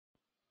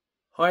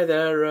Hi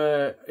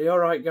there, you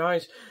alright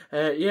guys?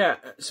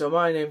 So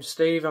my name's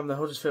Steve, I'm the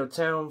Huddersfield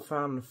Town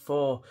fan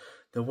for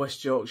the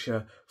West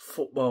Yorkshire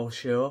Football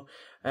Show.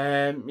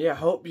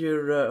 Hope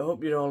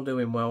you're all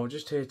doing well.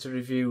 Just here to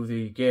review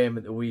the game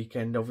at the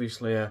weekend.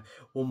 Obviously a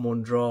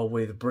 1-1 draw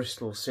with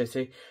Bristol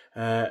City,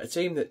 a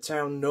team that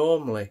Town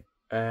normally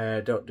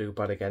don't do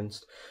bad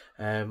against.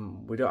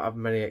 We don't have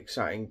many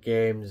exciting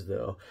games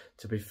though,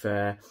 to be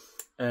fair.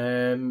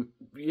 A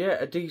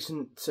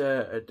decent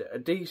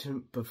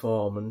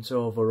performance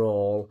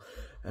overall.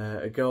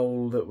 A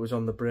goal that was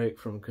on the break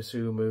from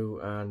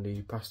Kasumu, and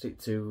he passed it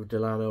to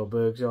Delano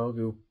Bergzorg,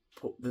 who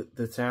put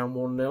the Town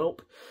 1-0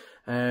 up.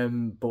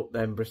 But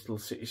then Bristol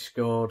City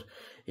scored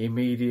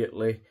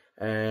immediately,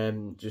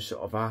 just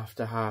sort of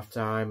after half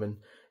time, and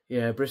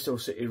yeah, Bristol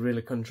City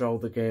really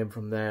controlled the game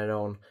from there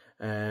on.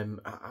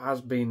 Has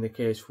been the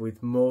case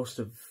with most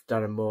of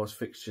Darren Moore's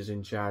fixtures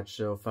in charge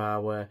so far,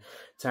 where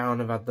Town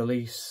have had the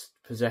least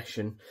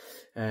possession,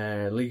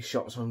 least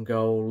shots on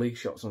goal,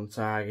 least shots on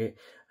target,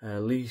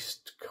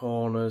 least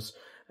corners,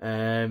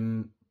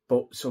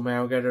 but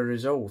somehow get a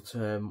result.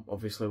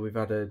 Obviously, we've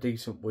had a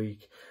decent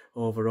week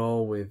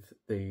overall with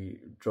the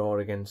draw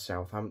against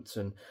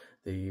Southampton,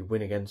 the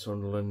win against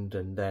Sunderland,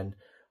 and then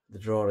the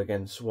draw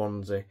against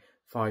Swansea.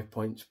 5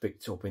 points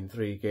picked up in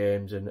 3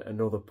 games and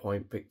another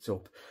point picked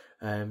up.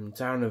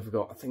 Town have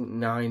got, I think,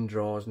 9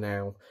 draws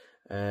now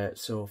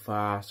so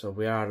far, so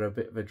we are a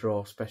bit of a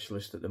draw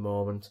specialist at the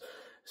moment.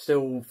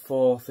 Still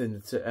fourth in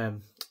the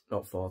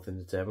not fourth in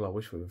the table, I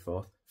wish we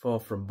were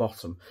fourth from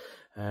bottom,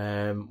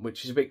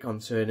 which is a bit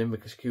concerning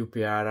because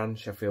QPR and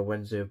Sheffield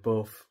Wednesday have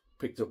both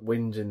picked up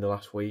wins in the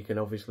last week, and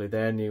obviously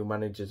their new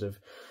managers have,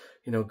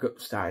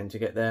 starting to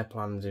get their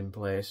plans in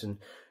place. And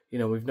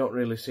we've not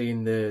really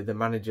seen the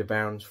manager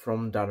bounce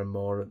from Darren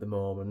Moore at the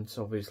moment.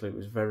 Obviously, it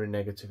was very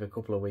negative a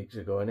couple of weeks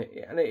ago, and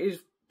it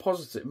is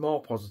positive,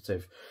 more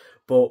positive.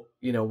 But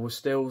we're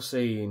still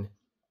seeing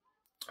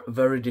a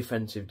very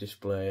defensive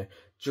display,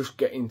 just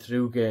getting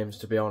through games,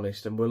 to be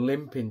honest. And we're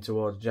limping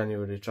towards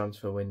January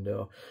transfer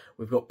window.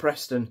 We've got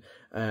Preston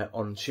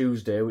on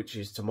Tuesday, which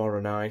is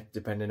tomorrow night,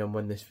 depending on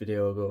when this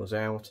video goes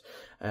out.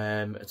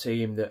 A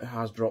team that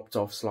has dropped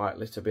off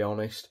slightly, to be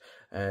honest.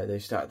 They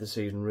started the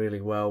season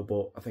really well,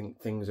 but I think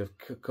things have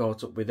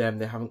caught up with them.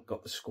 They haven't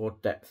got the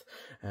squad depth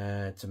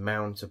to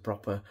mount a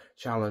proper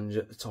challenge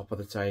at the top of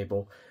the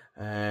table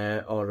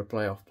or a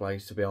playoff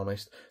place, to be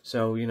honest.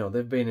 So,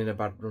 they've been in a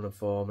bad run of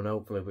form, and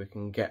hopefully we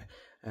can get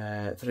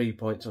 3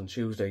 points on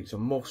Tuesday. It's a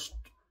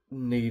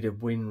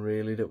must-needed win,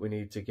 really, that we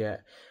need to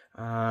get,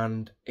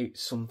 and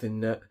it's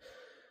something that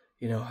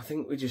I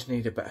think we just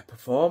need a better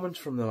performance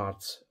from the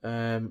lads.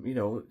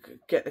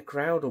 Get the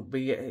crowd up,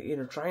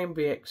 try and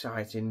be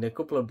exciting. The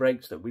couple of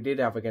breaks that we did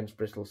have against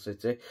Bristol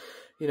City,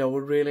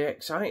 were really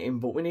exciting,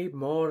 but we need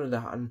more of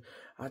that. And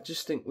I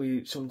just think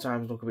we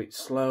sometimes look a bit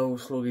slow,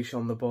 sluggish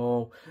on the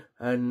ball,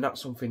 and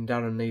that's something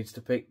Darren needs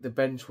to pick. The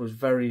bench was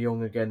very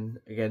young again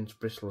against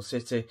Bristol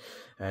City,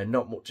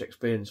 not much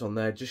experience on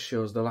there. Just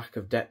shows the lack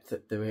of depth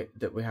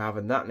that we have,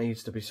 and that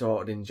needs to be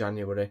sorted in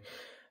January.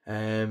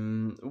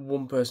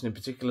 One person in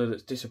particular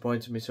that's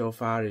disappointed me so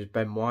far is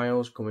Ben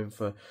Wiles, coming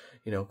for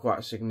quite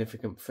a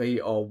significant fee,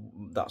 or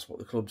that's what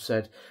the club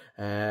said,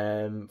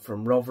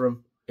 from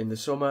Rotherham in the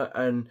summer.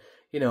 And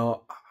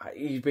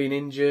he's been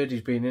injured,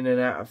 he's been in and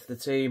out of the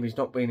team, he's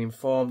not been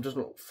informed, doesn't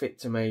look fit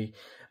to me,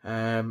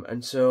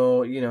 and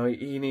so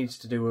he needs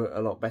to do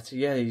a lot better.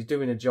 Yeah, he's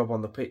doing a job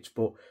on the pitch,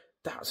 but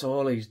that's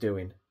all he's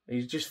doing.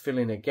 He's just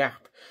filling a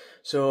gap.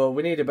 So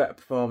we need a better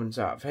performance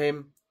out of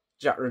him.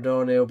 Jack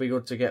Rodoni will be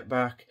good to get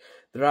back.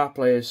 There are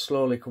players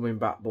slowly coming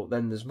back, but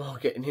then there's more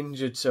getting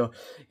injured. So,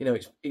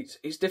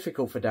 it's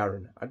difficult for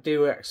Darren. I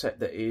do accept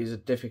that it is a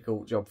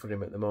difficult job for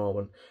him at the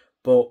moment,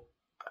 but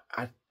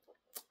I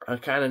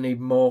kind of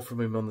need more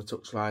from him on the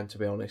touchline, to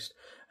be honest.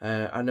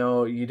 I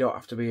know you don't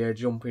have to be a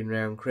jumping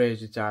round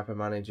crazy type of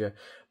manager,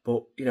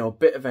 but a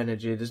bit of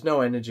energy. There's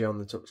no energy on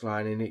the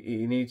touchline, and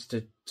he needs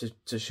to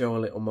show a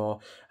little more.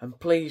 And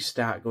please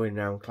start going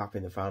round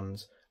clapping the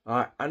fans.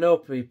 I know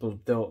people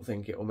don't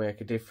think it will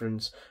make a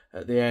difference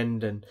at the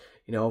end, and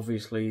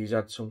obviously he's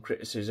had some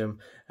criticism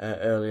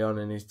early on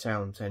in his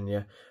Town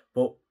tenure,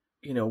 but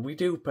we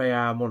do pay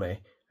our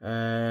money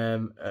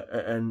and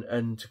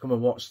to come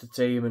and watch the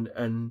team,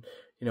 and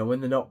when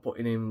they're not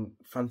putting in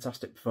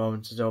fantastic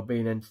performances or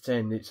being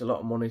entertained, it's a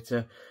lot of money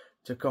to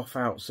cough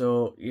out.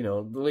 So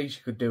the least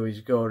you could do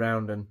is go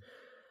around and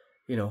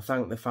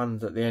thank the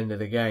fans at the end of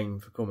the game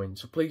for coming.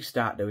 So please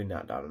start doing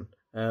that, Darren.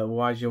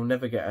 Otherwise, you'll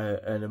never get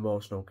an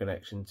emotional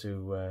connection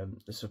to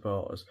the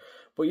supporters.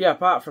 But yeah,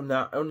 apart from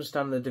that, I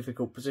understand the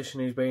difficult position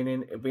he's been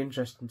in. It'll be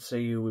interesting to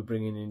see who we're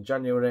bringing in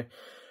January.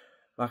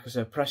 Like I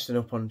said, Preston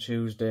up on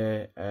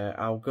Tuesday.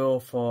 I'll go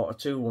for a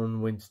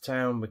 2-1 win to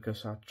Town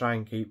because I try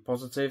and keep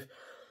positive.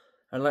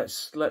 And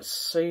let's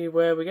see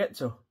where we get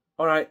to.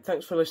 All right,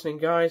 thanks for listening,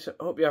 guys.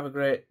 I hope you have a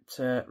great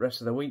rest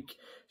of the week.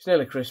 It's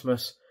nearly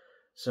Christmas.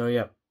 So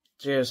yeah,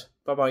 cheers.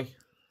 Bye-bye.